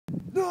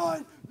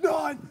9,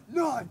 9,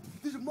 9.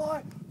 These are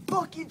my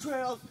fucking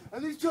trails,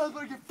 and these trails are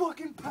gonna get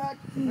fucking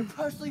packed and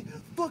partially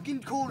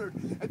fucking cornered.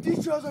 If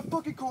these trails are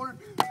fucking cornered,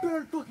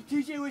 better fucking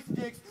TJ with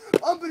sticks.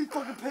 I'm gonna be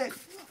fucking pissed.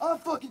 I'm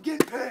fucking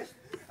getting pissed.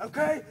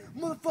 Okay?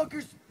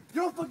 Motherfuckers,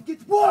 you don't fucking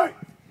get to work!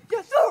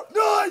 Yes, sir!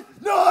 9,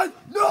 9,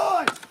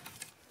 9!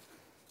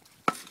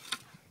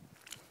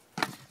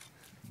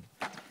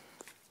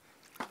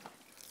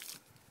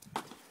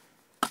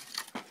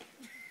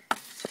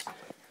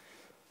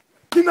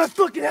 Give me my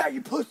fucking hat,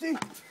 you pussy!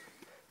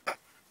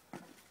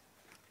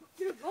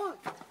 Get it on!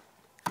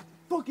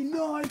 Fucking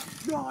 9,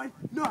 9,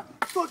 9!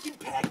 Fucking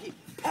pack it!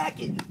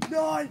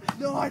 9,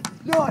 9,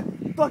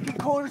 9! Fucking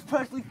corners,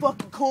 partially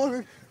fucking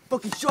cornered!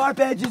 Fucking sharp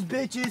edges,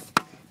 bitches!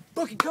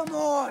 Fucking come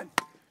on!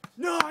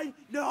 9,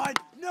 9,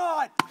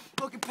 9!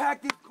 Fucking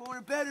pack this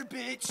corner better,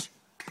 bitch!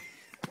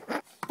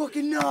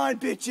 Fucking 9,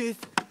 bitches!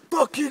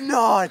 Fucking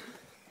 9!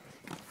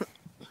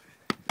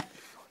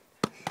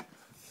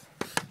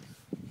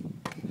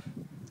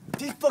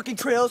 These fucking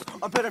trails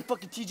are better than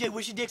fucking TJ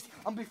Wishy Dicks.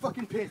 I'm gonna be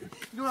fucking pissed.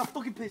 You know what? I'm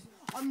fucking pissed.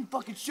 I'm gonna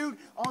fucking shoot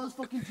all those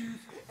fucking Jews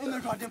in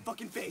their goddamn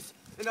fucking face.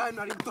 And I'm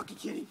not even fucking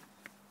kidding.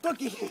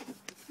 Fucking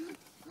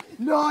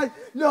 9,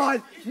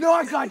 9,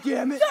 9,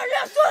 goddammit! Sir,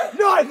 yes, sir!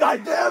 9,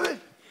 goddammit!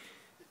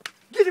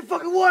 Get to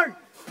fucking work,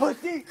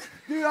 pussy!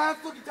 Dude, I have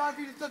fucking time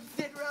for you to stop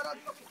sitting around on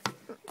fucking.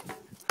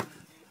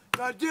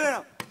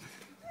 Goddamn!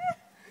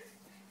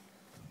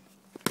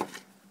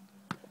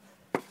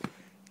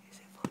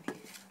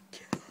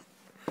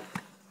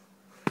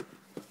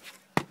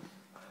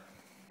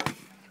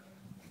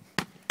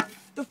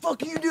 The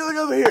fuck are you doing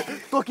over here?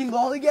 Fucking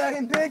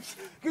lollygagging, bitch!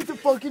 Get to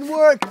fucking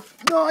work!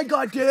 9,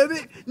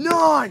 goddammit!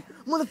 9!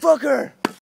 Motherfucker!